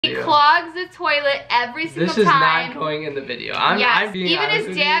He clogs the toilet every single time. This is not going in the video. I'm being even honest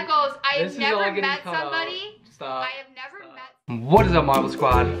his dad goes, I have This is never all getting met cut out. somebody. Stop. I have never met. What is up, Marvel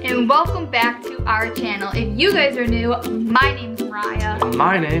Squad? And welcome back to our channel. If you guys are new, my name's Mariah.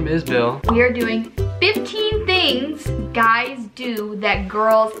 My name is Bill. We are doing 15 things guys do that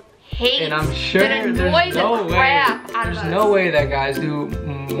girls hate. And I'm sure that annoy the crap out of us. There's no way that guys do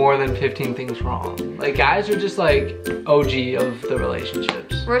more than 15 things wrong. Like, guys are just like OG of the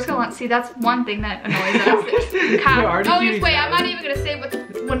relationships. We're just gonna see, that's one thing that annoys us. Oh, just wait, I'm not even gonna say what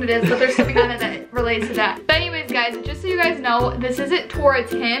it is, but there's something on it that relates to that. But anyways, guys, just so you guys know, this isn't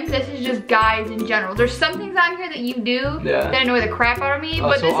towards him, this is just guys in general. There's some things on here that you do that annoy the crap out of me,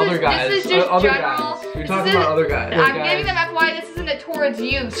 but so this is just other general. Guys. You're talking about other guys. I'm giving them FYI, this isn't towards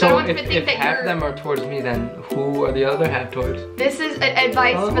you, so I don't want you to think that half of them are towards me, then who are the other half towards? This is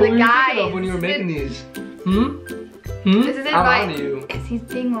advice for the guys. When you were making these? This is advice. I'm on to you. He's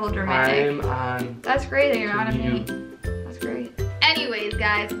being a little dramatic. I'm on. That's great that you're on to me. That's great. Anyways,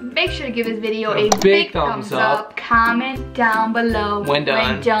 guys, make sure to give this video a big thumbs up. Comment down below when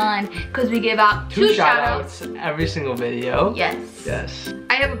done. Because we give out two shout-outs every single video. Yes. Yes.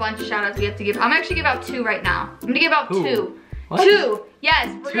 I have a bunch of shout-outs we have to give. I'm actually give out two right now. I'm gonna give out two. What? Two.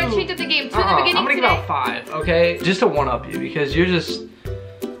 Yes, we're gonna change up the game. Two in the beginning I'm gonna give out 5, okay? Just to one-up you, because you're just...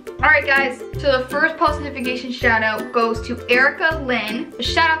 Alright guys, so the first post notification shout out goes to Erica Lynn.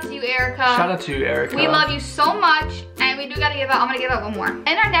 Shout out to you, Erica. Shout out to you, Erica. We love you so much, and we do gotta give out, I'm gonna give out one more. And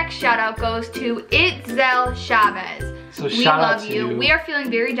our next shout out goes to Itzel Chavez. So shout out to you. We are feeling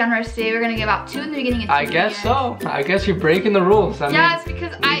very generous today. We're gonna give out 2 in the beginning and 2 I guess so. I guess you're breaking the rules. I mean,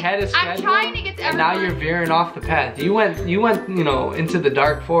 because I'm trying to get to everyone. And now you're veering off the path. You went, you know, into the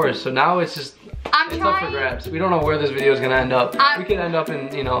dark forest. So now it's just it's up for grabs. We don't know where this video is gonna end up. We could end up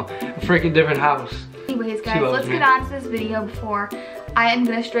in, you know, a freaking different house. Anyways, guys, let's get on to this video before I am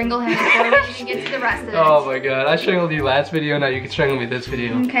gonna strangle him before we even get to the rest of it. Oh my god, I strangled you last video. Now you can strangle me this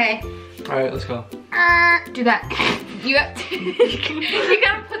video. Okay. All right, let's go. Do that. You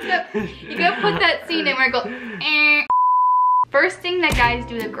gotta put that scene in where it goes. First thing that guys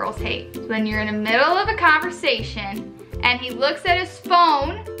do that girls hate is when you're in the middle of a conversation and he looks at his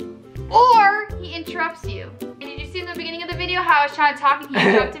phone or he interrupts you. And did you see in the beginning of the video how I was trying to talk and he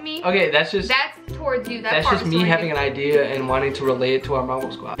interrupted me? Okay, that's towards you. That's just me having an idea and wanting to relay it to our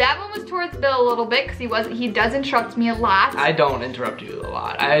Marvel Squad. That one was towards Bill a little bit because he does interrupt me a lot. I don't interrupt you a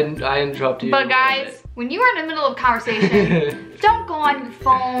lot. I interrupt you. But guys, when you are in the middle of a conversation, don't go on your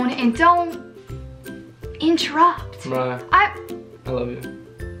phone and don't interrupt. Mariah, I love you.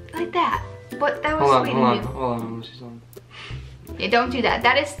 Like that. But that was sweet of you. Hold on. She's on. Yeah, don't do that.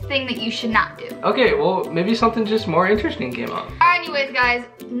 That is the thing that you should not do. Okay, well, maybe something just more interesting came up. Anyways, guys,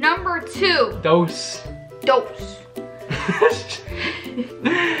 number 2. Dose.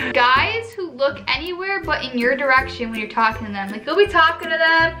 Guys who look anywhere but in your direction when you're talking to them. Like, you'll be talking to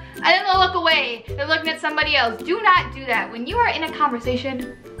them, and then they'll look away. They're looking at somebody else. Do not do that. When you are in a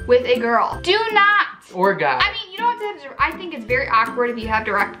conversation with a girl, do not. Or a guy. I mean, you don't have to, I think it's very awkward if you have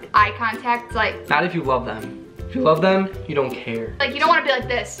direct eye contact. It's like... Not if you love them. If you love them, you don't care. Like, you don't want to be like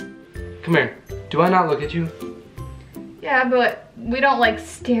this. Come here. Do I not look at you? Yeah, but we don't like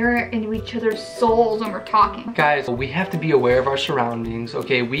stare into each other's souls when we're talking. Guys, we have to be aware of our surroundings,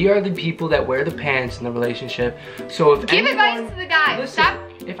 okay? We are the people that wear the pants in the relationship. So if Give advice to the guys. Listen,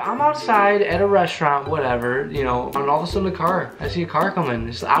 if I'm outside at a restaurant, whatever, you know, and all of a sudden I see a car coming,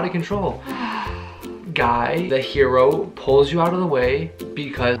 it's out of control. Guy, the hero, pulls you out of the way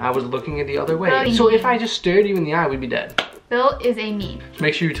because I was looking at the other way. So if I just stared you in the eye, we'd be dead. Bill is a meme. Just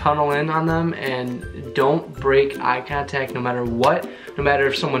make sure you tunnel in on them and don't break eye contact no matter what. No matter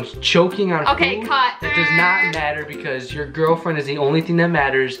if someone's choking on food. Cut. That does not matter because your girlfriend is the only thing that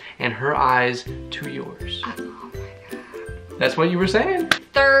matters and her eyes to yours. Oh my god. That's what you were saying?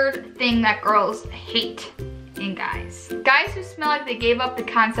 Third thing that girls hate in guys. Guys who smell like they gave up the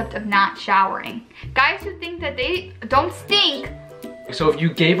concept of not showering. Guys who think that they don't stink. So if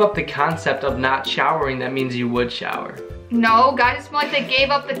you gave up the concept of not showering, that means you would shower. No, guys who smell like they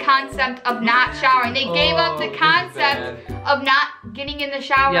gave up the concept of not showering. They gave up the concept of not getting in the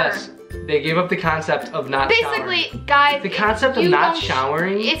shower. Yes, they gave up the concept of not showering. Basically, guys, the concept of not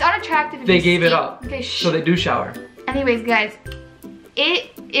showering, it's unattractive if they you gave stink. it up. Okay, so they do shower. Anyways, guys,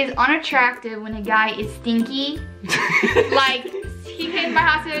 it is unattractive when a guy is stinky. Like, he came to my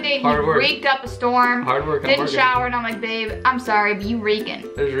house the other day and he raked up a storm. Hard work. Didn't shower, and I'm like, babe, I'm sorry, but you raking.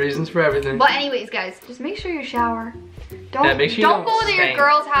 There's reasons for everything. But anyways, guys, just make sure you shower. Don't don't go to your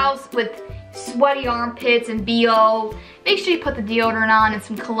girl's house with sweaty armpits and BO. Make sure you put the deodorant on and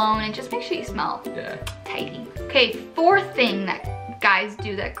some cologne and just make sure you smell tidy. Okay, fourth thing that guys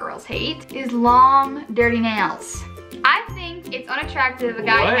do that girls hate is long, dirty nails. I think it's unattractive if a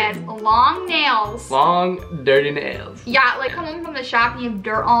guy has long nails. Long, dirty nails. Yeah, like come home from the shop and you have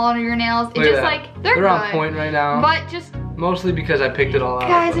dirt all over your nails. It's just like, they're good. on point right now. But just... Mostly because I picked it all out.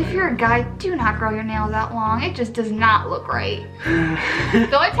 Guys, if you're a guy, do not grow your nails that long. It just does not look right.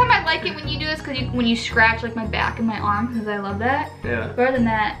 The only time I like it when you do this because when you scratch like my back and my arm, because I love that. Yeah. Other than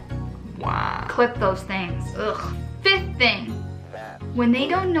that, wow. Clip those things. Ugh. Fifth thing. When they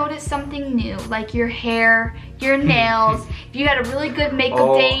don't notice something new, like your hair, your nails, if you had a really good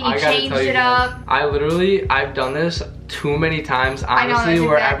makeup day and you changed it up. I've done this too many times, honestly,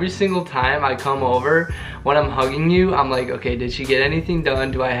 where every single time I come over, when I'm hugging you, I'm like, okay, did she get anything done?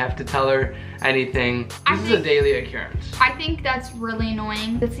 Do I have to tell her anything? This is a daily occurrence. I think that's really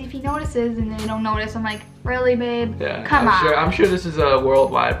annoying. Let's see if he notices and they don't notice. I'm like, really, babe? Yeah, Come on. I'm sure this is a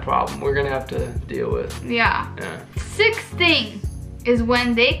worldwide problem we're gonna have to deal with. Yeah. Sixth thing is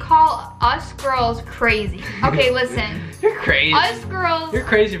when they call us girls crazy. Okay, listen. You're crazy. Us girls. You're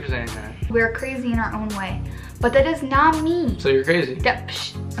crazy for saying that. We're crazy in our own way. But that does not mean. So you're crazy.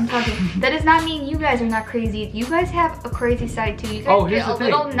 I'm talking. That does not mean you guys are not crazy. You guys have a crazy side too. You guys here's get the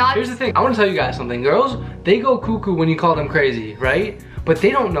thing. Little nuts. Here's the thing. I want to tell you guys something. Girls, they go cuckoo when you call them crazy, right? But they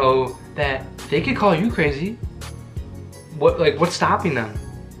don't know that they could call you crazy. What's stopping them?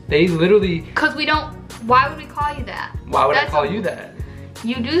 They literally. Because we don't. Why would we call you that? Why would I call you that?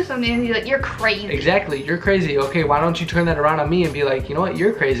 You do something and you're like, you're crazy. Exactly, you're crazy. Okay, why don't you turn that around on me and be like, you know what,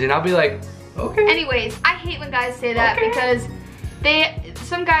 you're crazy. And I'll be like, okay. Anyways, I hate when guys say that because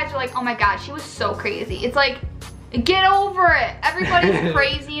some guys are like, oh my god, she was so crazy. It's like, get over it. Everybody's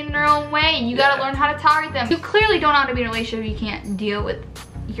crazy in their own way. You gotta learn how to tolerate them. You clearly don't know how to be in a relationship if you can't deal with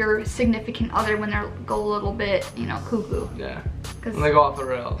your significant other when they go a little bit, you know, cuckoo. Yeah, when they go off the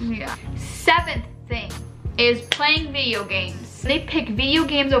rails. Yeah. Seventh thing is playing video games. They pick video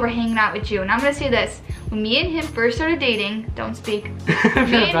games over hanging out with you. And I'm gonna say this, when me and him first started dating, don't speak.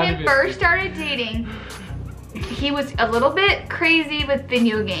 Me and him first started dating, he was a little bit crazy with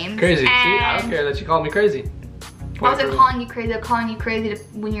video games. Crazy, see, I don't care that you called me crazy. I wasn't calling you crazy, I'm calling you crazy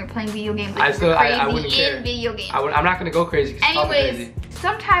when you were playing video games. Like I wouldn't care. In video games. I'm not gonna go crazy because you called me crazy.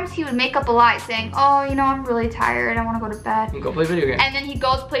 Sometimes he would make up a lie saying, oh, you know, I'm really tired, I want to go to bed. Go play video games. And then he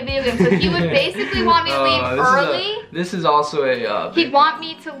goes play video games. So he would basically want me to leave early. This is also a... He'd want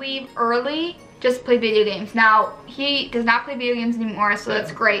me to leave early, just play video games. Now, he does not play video games anymore, so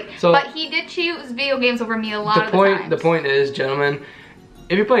that's great. So, but he did choose video games over me a lot of the times. The point is, gentlemen,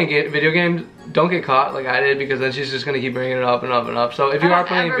 if you're playing video games, don't get caught like I did, because then she's just gonna keep bringing it up and up and up. So if you are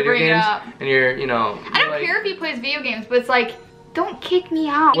playing video games and you're, you know... I don't care if he plays video games, but it's like, don't kick me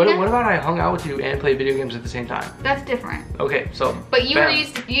out. What about I hung out with you and played video games at the same time? That's different. Okay, so. But you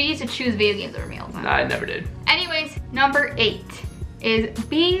used to choose video games over me all the time. Nah, I never did. Anyways, number 8 is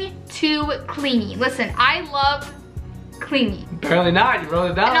being too clingy. Listen, I love clingy. Apparently not. You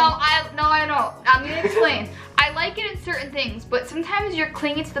wrote it down. No, I know. I'm gonna explain. I like it in certain things, but sometimes you're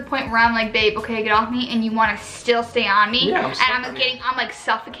clingy to the point where I'm like, babe, okay, get off me, and you want to still stay on me. Yeah, I'm like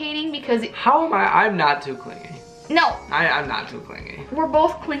suffocating because. How am I? I'm not too clingy. No. I'm not too clingy. We're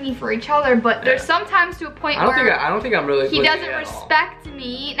both clingy for each other, but there's sometimes to a point where I don't think I'm really he doesn't respect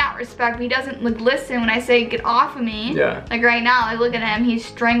me, not respect me, he doesn't like listen when I say get off of me. Yeah. Like right now, I look at him, he's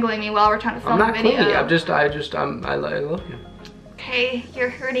strangling me while we're trying to film a video. I'm not clingy, I love you. Okay, you're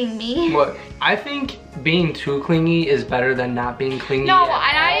hurting me. What? I think being too clingy is better than not being clingy. No, and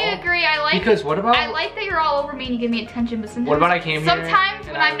I agree. I like because what about? I like that you're all over me and you give me attention, but sometimes. What about I came here? Sometimes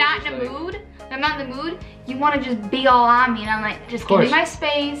when I'm not in a mood, when I'm not in the mood, you want to just be all on me, and I'm like, just give me my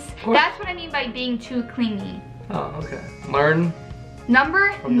space. That's what I mean by being too clingy. Oh, okay. Learn.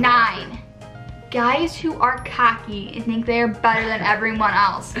 Number 9. Guys who are cocky and think they're better than everyone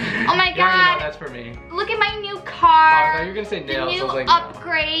else. Oh my god. That's for me. Look at my new car. Oh, no, you're gonna say nails. The new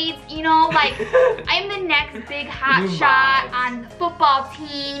upgrades, you know, like I'm the next big hot shot on the football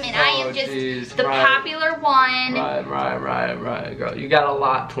team, and I am just the popular one. Right, girl. You got a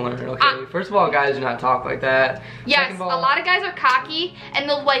lot to learn, okay? First of all, guys do not talk like that. Yes, a lot of guys are cocky, and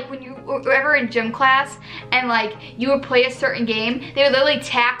they'll like when you were ever in gym class and like you would play a certain game, they would literally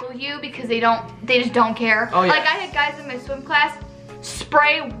tackle you because they just don't care. Oh, yeah. Like I had guys in my swim class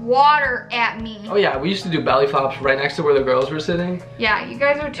spray water at me. Oh yeah, we used to do belly flops right next to where the girls were sitting. Yeah, you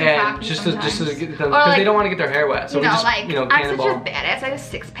guys are too cocky just to get them, because they don't want to get their hair wet. So we just, like, cannonball. I'm such a badass. I have a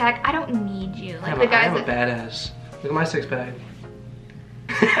 6-pack. I don't need you. Like the guys. I'm a badass. Look at my 6-pack.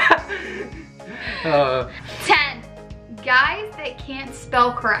 10. Guys that can't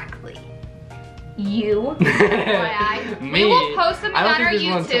spell correctly. You. Me? We will post something on our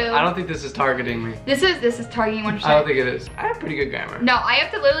YouTube. I don't think this is targeting me. This is targeting 1%. I don't think it is. I have pretty good grammar. No, I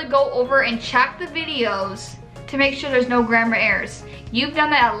have to literally go over and check the videos to make sure there's no grammar errors. You've done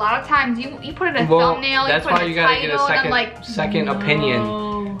that a lot of times. You put it in a thumbnail, that's you put why it you in a gotta get title, a second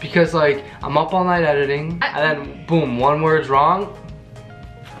opinion. Because like, I'm up all night editing, and then boom, one word's wrong,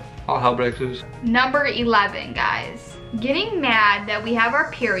 all hell breaks loose. Number 11, guys. Getting mad that we have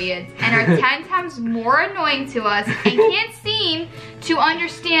our periods and are 10 times more annoying to us and can't seem to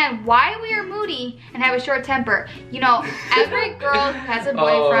understand why we are moody and have a short temper. You know, every girl who has a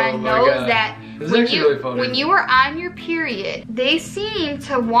boyfriend knows that when you are on your period, they seem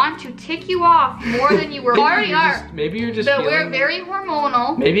to want to tick you off more than you already are. Maybe you're just But we're very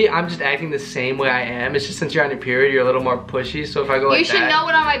hormonal. Maybe I'm just acting the same way I am. It's just since you're on your period, you're a little more pushy. So if I go like that. You should know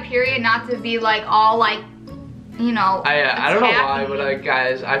it on my period, not to be like all like, you know, I don't know why, but like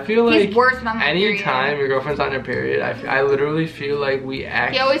guys, I feel like he's worse when I'm on anytime your girlfriend's on her period, I literally feel like we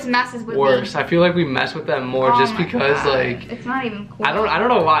act. He always messes with worse. me. I feel like we mess with them more just because like it's not even cool. I don't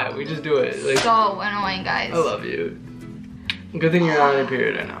know why. We just do it. Like, so annoying, guys. I love you. Good thing you're not on your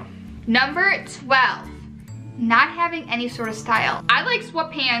period right now. Number 12, not having any sort of style. I like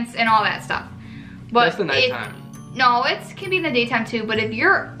sweatpants and all that stuff, but that's the nighttime. No, it can be in the daytime too, but if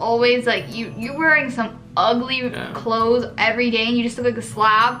you're always like, you're wearing some ugly clothes every day and you just look like a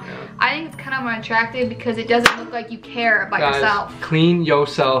slob, I think it's kind of unattractive because it doesn't look like you care about yourself. Clean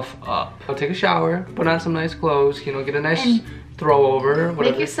yourself up. Go take a shower, put on some nice clothes, you know, get a nice throw over,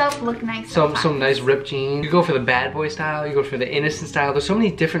 whatever. Make yourself look nice. Some nice ripped jeans. You go for the bad boy style, you go for the innocent style. There's so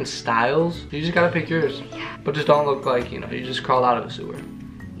many different styles. You just gotta pick yours. Yeah. But just don't look like, you know, you just crawled out of a sewer.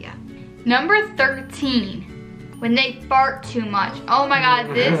 Yeah. Number 13. When they fart too much. Oh my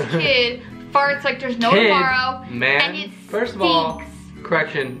god, this kid farts like there's no tomorrow. Man, and it first of all,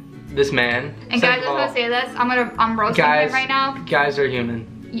 correction, this man. And guys, I just want to say this, I'm roasting him right now. Guys are human.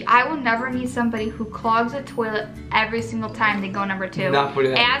 I will never meet somebody who clogs a toilet every single time they go number 2. Not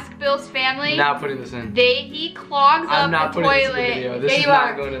putting that Ask Bill's family. Not putting this in. He clogs up the toilet. This in the video. This is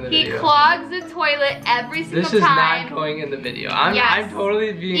not going in the video. He clogs the toilet every single time. This is not going in the video. I'm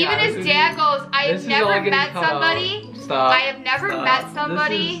totally being honest. Even his dad goes, I have never met somebody. Stop. I have never met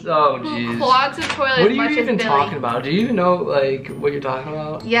somebody who clogs a toilet as much as Billy. What are you even talking about? Do you even know like what you're talking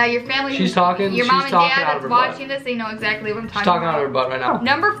about? Yeah, your family. She's talking. Your mom and dad that's watching this, they know exactly what I'm talking about. She's talking out of her butt right now.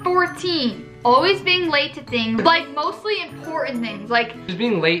 Number 14. Always being late to things, like mostly important things, like just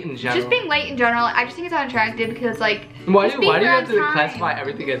being late in general. Just being late in general. I just think it's unattractive because like. Why do you have to classify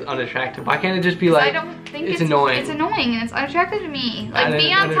everything as unattractive? Why can't it just be like? I don't think it's annoying. It's annoying and it's unattractive to me. Like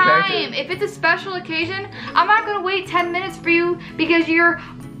be on time. If it's a special occasion, I'm not gonna wait 10 minutes for you because you're.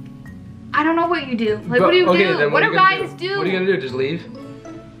 I don't know what you do. Like what do you do? What do guys do? What are you gonna do? Just leave?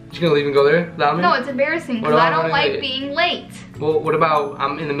 You gonna leave and go there without me? No, it's embarrassing because I don't like being late. Well, what about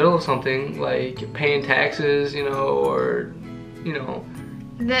I'm in the middle of something like paying taxes, you know, or you know,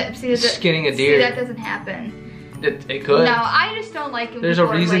 skinning a deer. See, that doesn't happen. It could. No, I just don't like it. There's a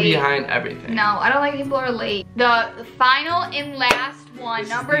reason behind everything. No, I don't like people are late. The final and last one,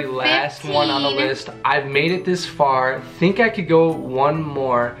 number 15. The last one on the list. I've made it this far. Think I could go one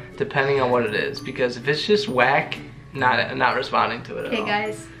more depending on what it is because if it's just whack, not responding to it at all. Okay,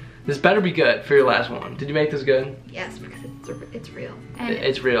 guys. This better be good for your last one. Did you make this good? Yes, because it's real.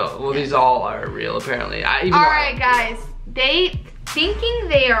 It's real. Well, these all are real apparently. Alright, guys. Thinking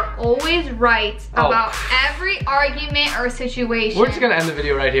they are always right about every argument or situation. We're just gonna end the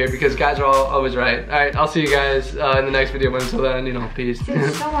video right here because guys are always right. Alright, I'll see you guys in the next video, but until then, you know, peace.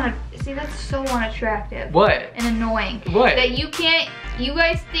 See, that's so unattractive. What? And annoying. What? That you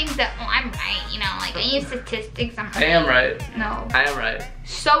guys think that, oh, I'm right, you know, like I use statistics, I'm right. I am right. No. I am right.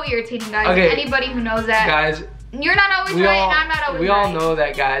 So irritating, guys. Okay. Anybody who knows that. Guys. You're not always right and I'm not always right. We all know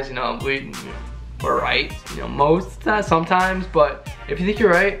that, guys, you know, we're right, you know, sometimes, but if you think you're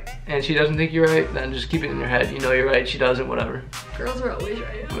right and she doesn't think you're right, then just keep it in your head. You know you're right, she doesn't, whatever. Girls are always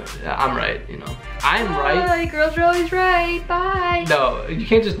right. I'm right, you know. I'm right. Girls are always right, bye. No, you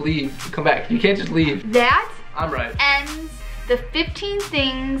can't just leave, come back. You can't just leave. That I'm right. ends the 15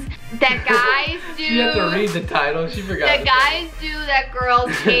 things that guys do. She had to read the title, she forgot. That guys do that girls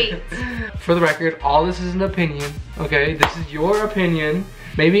hate. For the record, all this is an opinion, okay? This is your opinion.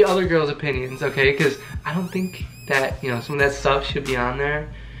 Maybe other girls' opinions, okay? Because I don't think that, you know, some of that stuff should be on there.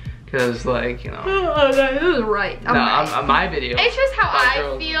 Because, like, you know. This is right. On my video. It's just how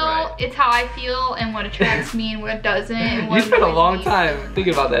I feel. Right. It's how I feel and what attracts me and what doesn't. And what you spent a long time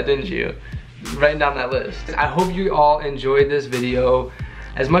thinking about that, didn't you? Writing down that list. I hope you all enjoyed this video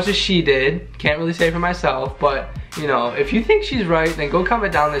as much as she did. Can't really say for myself, but You know, if you think she's right, then go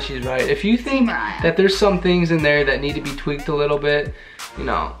comment down that she's right. If you think that there's some things in there that need to be tweaked a little bit, you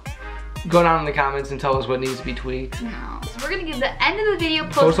know, go down in the comments and tell us what needs to be tweaked. No. So we're gonna give the end of the video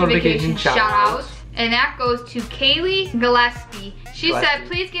post notification shout out. And that goes to Kaylee Gillespie. She said,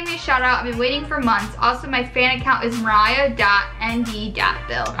 please give me a shout out. I've been waiting for months. Also, my fan account is mariah.nd.bill.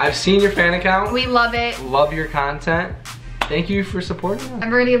 I've seen your fan account. We love it. Love your content. Thank you for supporting us.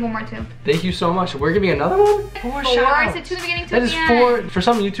 And we're gonna give one more too. Thank you so much. We're giving another one? Four shout outs. I said 2 in the beginning, 2 that at is the end. 4, for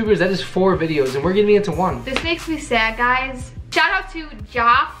some YouTubers, that is 4 videos, and we're giving it to 1. This makes me sad, guys. Shout out to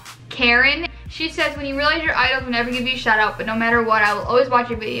Joff Karen. She says, when you realize your idols will never give you a shout out, but no matter what, I will always watch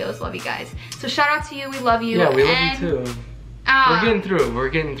your videos. Love you guys. So shout out to you. We love you. Yeah, we love you too. We're getting through. We're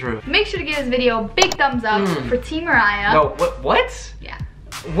getting through. Make sure to give this video a big thumbs up for Team Mariah. No, what? Yeah.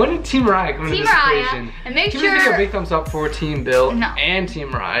 When did Team Mariah come into this equation? And make Give this video a big thumbs up for Team Bill and Team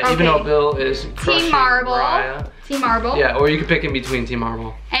Mariah, even though Bill is crushing Team Marble. Mariah. Team Marble. Yeah, or you can pick in between Team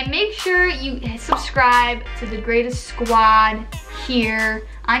Marble. And make sure you subscribe to the greatest squad here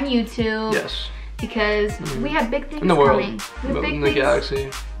on YouTube. Yes. Because we have big things in the world, coming. We have big in the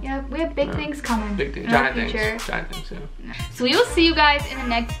galaxy. Yeah, we have big things coming. Big things, giant things, yeah. So we will see you guys in the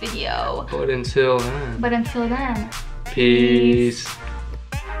next video. But until then. Peace.